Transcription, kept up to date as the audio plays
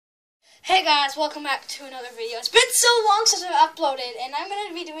Hey guys, welcome back to another video. It's been so long since I've uploaded, and I'm going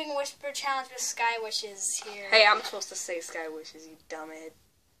to be doing a whisper challenge with Skywishes here. Hey, I'm supposed to say Skywishes, you dumbhead.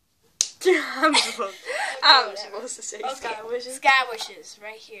 I'm supposed to say Skywishes. Skywishes,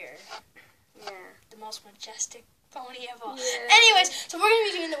 right here. Yeah. The most majestic pony of all. Yeah. Anyways, so we're going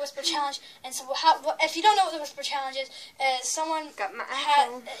to be doing the whisper challenge, and so if you don't know what the whisper challenge is someone Got my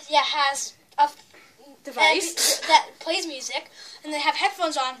has a device that plays music, and they have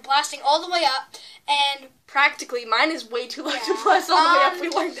headphones on, blasting all the way up, and practically mine is way too loud to blast all the way up. We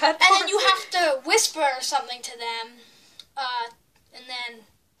learned that part. And then you have to whisper something to them, and then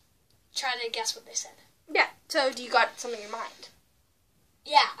try to guess what they said. Yeah. So, do you got something in your mind?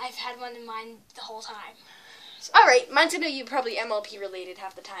 Yeah, I've had one in mind the whole time. So, all right, mine's gonna be probably MLP related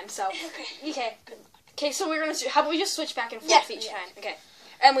half the time. So, okay. Good luck. Okay, so we're gonna. How about we just switch back and forth each time? Okay.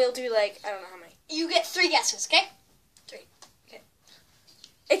 And we'll do like I don't know how many. You get 3 guesses, okay? 3. Okay.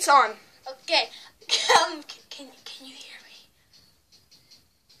 It's on. Okay. Can you hear me?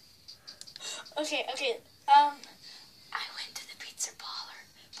 Okay. I went to the pizza parlor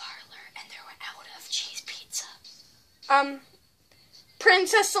and they were out of cheese pizza.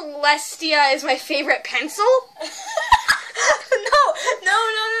 Princess Celestia is my favorite pencil. No.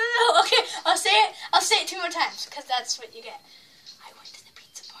 Okay, I'll say it 2 more times because that's what you get. I went to the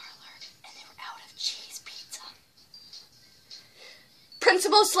pizza parlor and they were out of cheese pizza.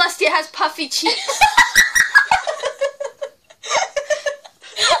 Principal Celestia has puffy cheeks.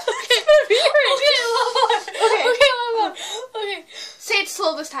 Okay. Say it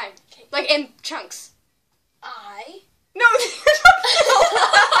slow this time. Okay. Like in chunks. No.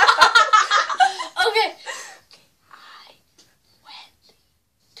 Okay. I went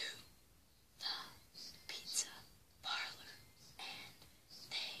to the pizza parlor and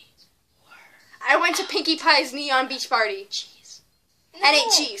they were. I went to Pinkie Pie's Neon Beach Party. Cheese. And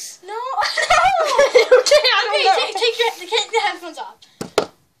ate cheese. No. Okay, I don't know. Take the headphones off.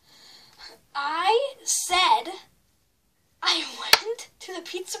 I said I went to the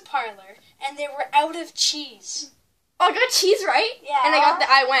pizza parlor and they were out of cheese. Oh, I got cheese right? Yeah. And I got the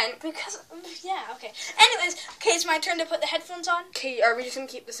I went. Because, yeah, okay. Anyways, okay, it's my turn to put the headphones on. Okay, are we just going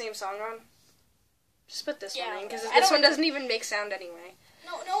to keep the same song on? Just put this one in, because I this don't- one doesn't even make sound anyway. I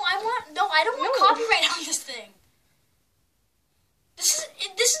don't want copyright on this thing. This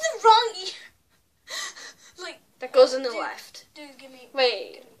is the wrong like, That goes in the left. dude, give me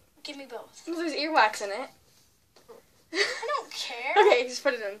both. There's earwax in it. I don't care. Okay, just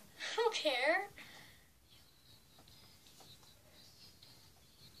put it in. I don't care.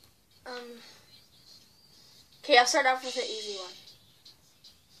 Okay, I'll start off with an easy one.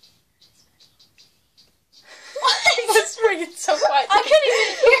 What's ringing so quiet? I couldn't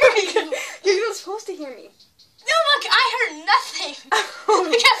even hear you. You're not supposed to hear me. No, look, I heard nothing.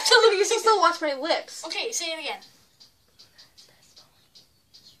 You're supposed to watch my lips. Okay, say it again.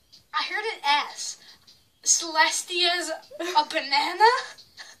 I heard an S. Celestia's a banana?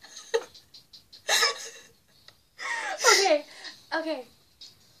 Okay.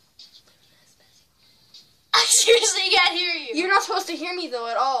 I seriously can't hear you. You're not supposed to hear me, though,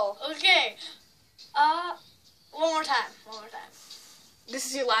 at all. Okay. One more time. This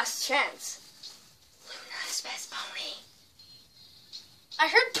is your last chance. Luna's best pony. I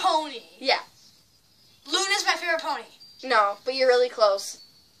heard pony. Yeah. Luna's my favorite pony. No, but you're really close.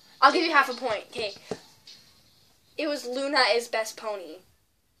 I'll give you half a point. Okay. It was Luna is best pony.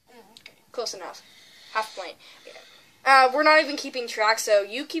 Okay. Close enough. Half point. We're not even keeping track, so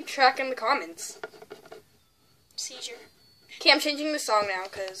you keep track in the comments. Seizure. Okay, I'm changing the song now,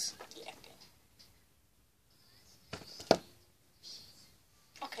 because... Yeah,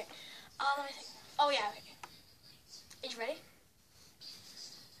 okay. Let me think. Oh, yeah, okay. Are you ready?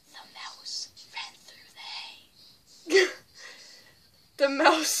 The mouse ran through the hay. The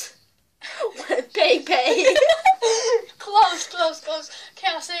mouse went bay. Close. Okay,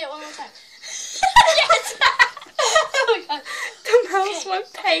 I'll say it one more time. Yes! Oh my god. The mouse went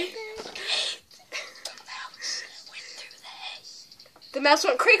bay. The mouse went through the hay. The mouse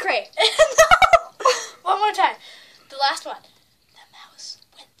went cray. No! One more time. The last one. The mouse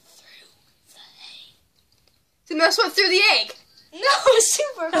went through the hay. The mouse went through the egg. No,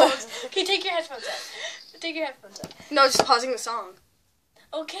 super close. Okay, take your headphones off. No, just pausing the song.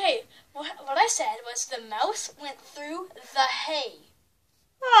 Okay, what I said was the mouse went through the hay.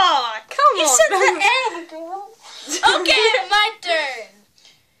 Oh, come You on. said the egg, girl. Okay, my turn.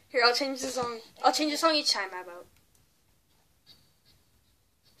 Here, I'll change the song. I'll change the song each time, how about?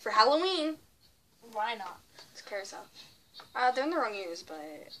 For Halloween. Why not? It's carousel. They're in the wrong ears, but...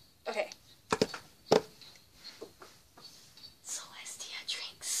 Okay. Celestia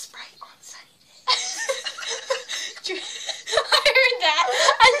drinks Sprite on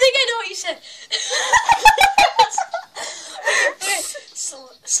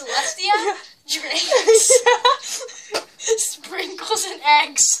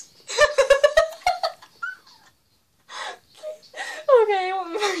eggs. Okay,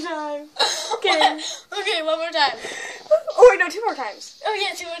 one more time. Okay. Okay, one more time. Oh wait, no, 2 more times. Oh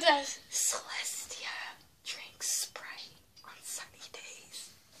yeah, 2 more times. Celestia drinks Sprite on sunny days.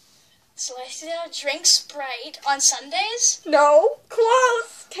 Celestia drinks Sprite on Sundays? No,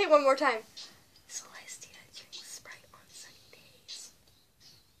 close. Okay, one more time. Celestia drinks Sprite on sunny days.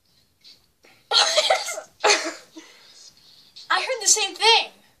 I heard the same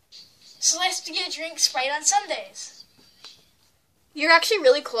thing. Celestia drinks Sprite on Sundays. You're actually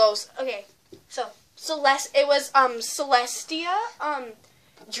really close. Okay, so it was Celestia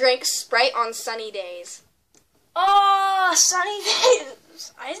drinks Sprite on sunny days. Oh, sunny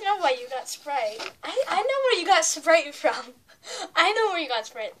days. I know why you got Sprite. I know where you got Sprite from. I know where you got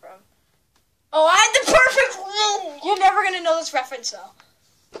Sprite from. Oh, I had the perfect clue. You're never going to know this reference, though.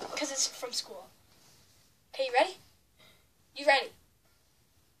 Because it's from school. Okay, you ready? You ready?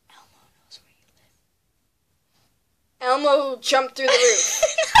 Elmo knows where you live. Elmo jumped through the roof.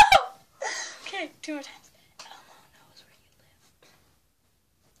 No! Okay, 2 more times. Elmo knows where you live.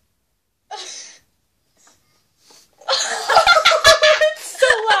 It's so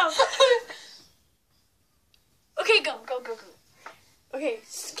loud. Okay, go. Okay,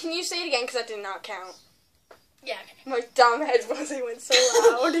 can you say it again? Because that did not count. Yeah, okay. My dumb headphones, they went so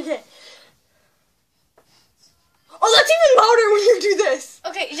loud. Okay. Oh, that's even louder when you do this.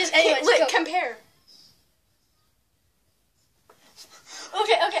 Okay, you just, anyways, Wait, go. compare.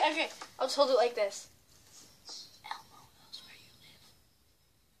 Okay. I'll just hold it like this. Elmo knows where you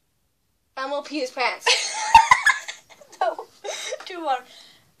Elmo pee his pants. live. No. 2 more.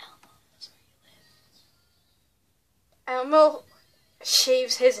 Elmo knows where you live. Elmo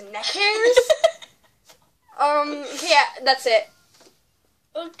shaves his neck hairs. Yeah, that's it.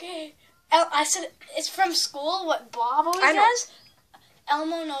 Okay. I said it's from school. What Bob always I know. says.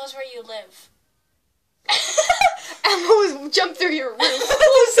 Elmo knows where you live. Elmo jumped through your roof.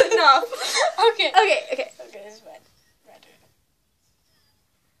 Close enough. Okay. Okay. Okay, this is bad.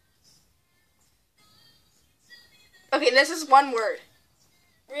 Okay, this is one word.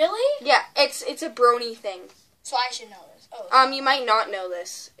 Really? Yeah, it's a brony thing. So I should know this. Oh. You might not know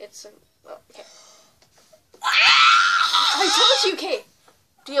this. It's okay. I told you, okay.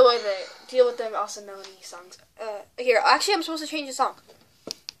 Deal with it. Deal with them awesome melody songs. Here, actually, I'm supposed to change the song.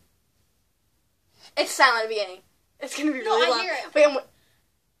 It's silent at the beginning. It's gonna be really loud. I hear it. Wait,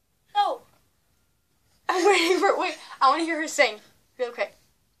 No. I'm waiting for. Wait, I want to hear her sing real quick.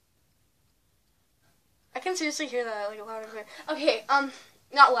 I can seriously hear that like loud and clear. Okay,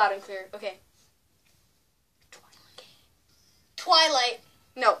 not loud and clear. Okay. Twilight.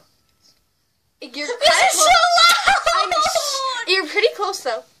 No. You're This is so loud. I know. You're pretty close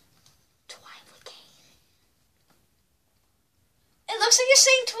though. Twilight. It looks like you're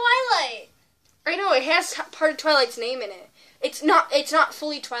saying Twilight. I know it has part of Twilight's name in it. It's not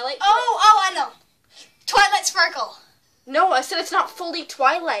fully Twilight. Oh, I know. Twilight Sparkle. No, I said it's not fully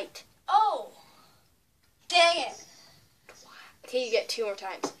Twilight. Oh. Dang it. Okay, you get 2 more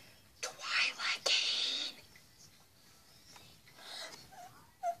times. Twilight Kane.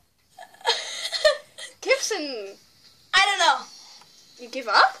 Gibson. I don't know. You give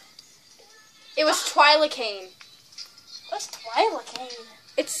up? It was Twilight Kane. What's Twilight Kane?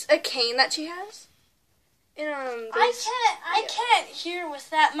 It's a cane that she has. And, I can't hear with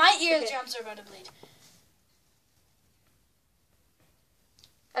that. My eardrums are about to bleed.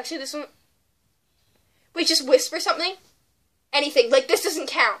 Actually, this one. Wait, just whisper something. Anything. Like, this doesn't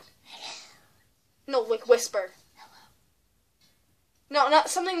count. No, like, whisper. Hello. No, not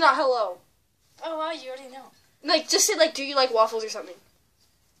something, not hello. Oh, wow, you already know. Like, just say, like, do you like waffles or something?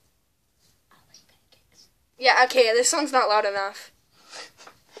 I like pancakes. Yeah, okay, this song's not loud enough.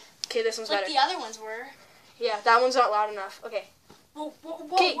 Okay, this one's Like better. the other ones were. Yeah, that one's not loud enough. Okay. Whoa,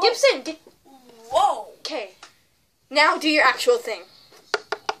 Okay, Gibson. Whoa. Okay. Now do your actual thing.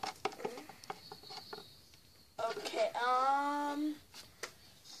 Okay, Pac-Man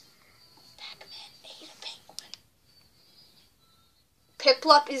ate a penguin.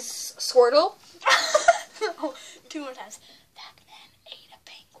 Piplup is Squirtle. No, 2 more times. Pac-Man ate a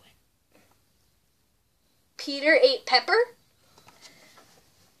penguin. Peter ate pepper.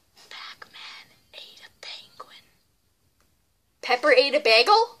 Pac-Man ate a penguin. Pepper ate a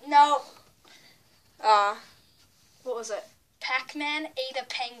bagel. No. What was it? Pac-Man ate a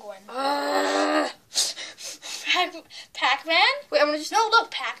penguin. Wait, Pac-Man? I'm gonna just No, look,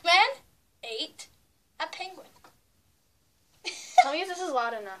 Pac-Man ate a penguin. tell me if this is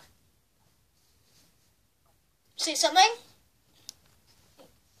loud enough. Say something?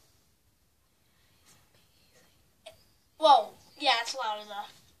 Whoa. Yeah, it's loud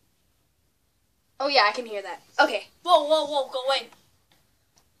enough. Oh yeah, I can hear that. Okay. Whoa, whoa, whoa, go in.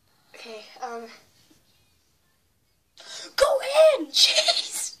 Okay, Go in!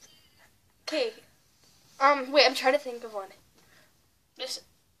 Jeez! Okay. Wait, I'm trying to think of one. Listen.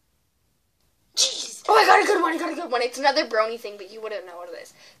 Jeez! Oh, I got a good one. It's another brony thing, but you wouldn't know what it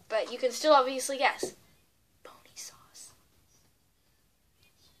is. But you can still obviously guess. Pony sauce.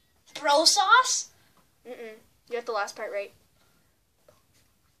 Bro sauce? Mm-mm. You got the last part right.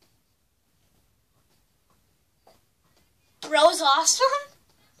 Bro's awesome?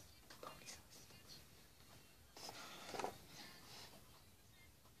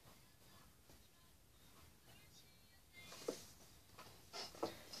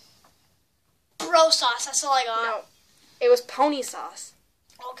 Bro sauce, that's all I got. No. It was pony sauce.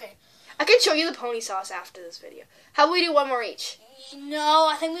 Okay. I can show you the pony sauce after this video. How about we do one more each? No,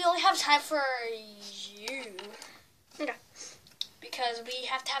 I think we only have time for you. Okay. Because we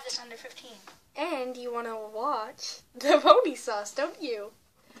have to have this under 15. And you want to watch the pony sauce, don't you?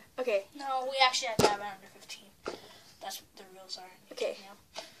 Okay. No, we actually have to have it under 15. That's what the rules are. Okay.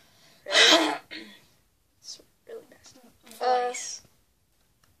 Yeah. It's really nice. Voice.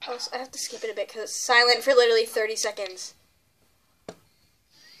 Oh, so I have to skip it a bit because it's silent for literally 30 seconds.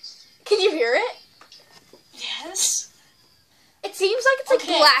 Can you hear it? Yes. It seems like it's like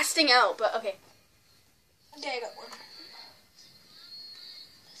Okay. blasting out, but okay. Okay, I got one.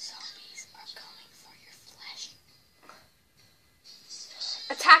 The zombies are coming for your flesh.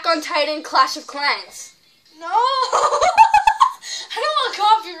 Attack on Titan Clash of Clans. No! I don't want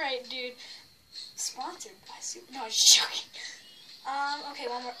copyright, dude. Sponsored by Super. No, I'm just joking. Okay,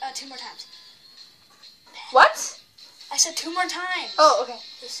 two more times. What? I said 2 more times. Oh, okay.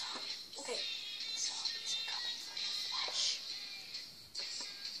 The zombies. Okay. The zombies are coming for your flesh.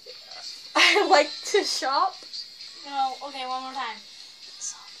 I like to shop. No, okay, one more time. The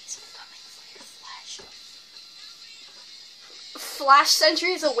zombies are coming for your flesh. Flash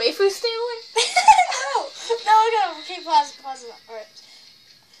Sentry is a waifu stealer? No, okay, pause it. Alright.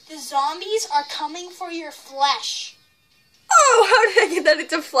 The zombies are coming for your flesh. Oh, how did I get that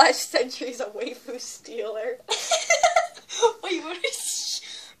into Flash Sentry is a waifu stealer? Wait, what is...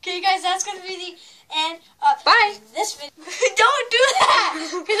 Okay, guys, that's going to be the end of Bye. this video. Don't do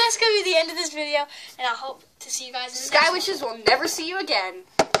that! Okay, that's going to be the end of this video, and I hope to see you guys in the next one. Skywishes will never see you again.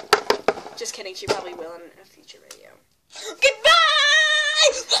 Just kidding, she probably will in a future video.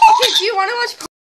 Goodbye! Okay, do you want to watch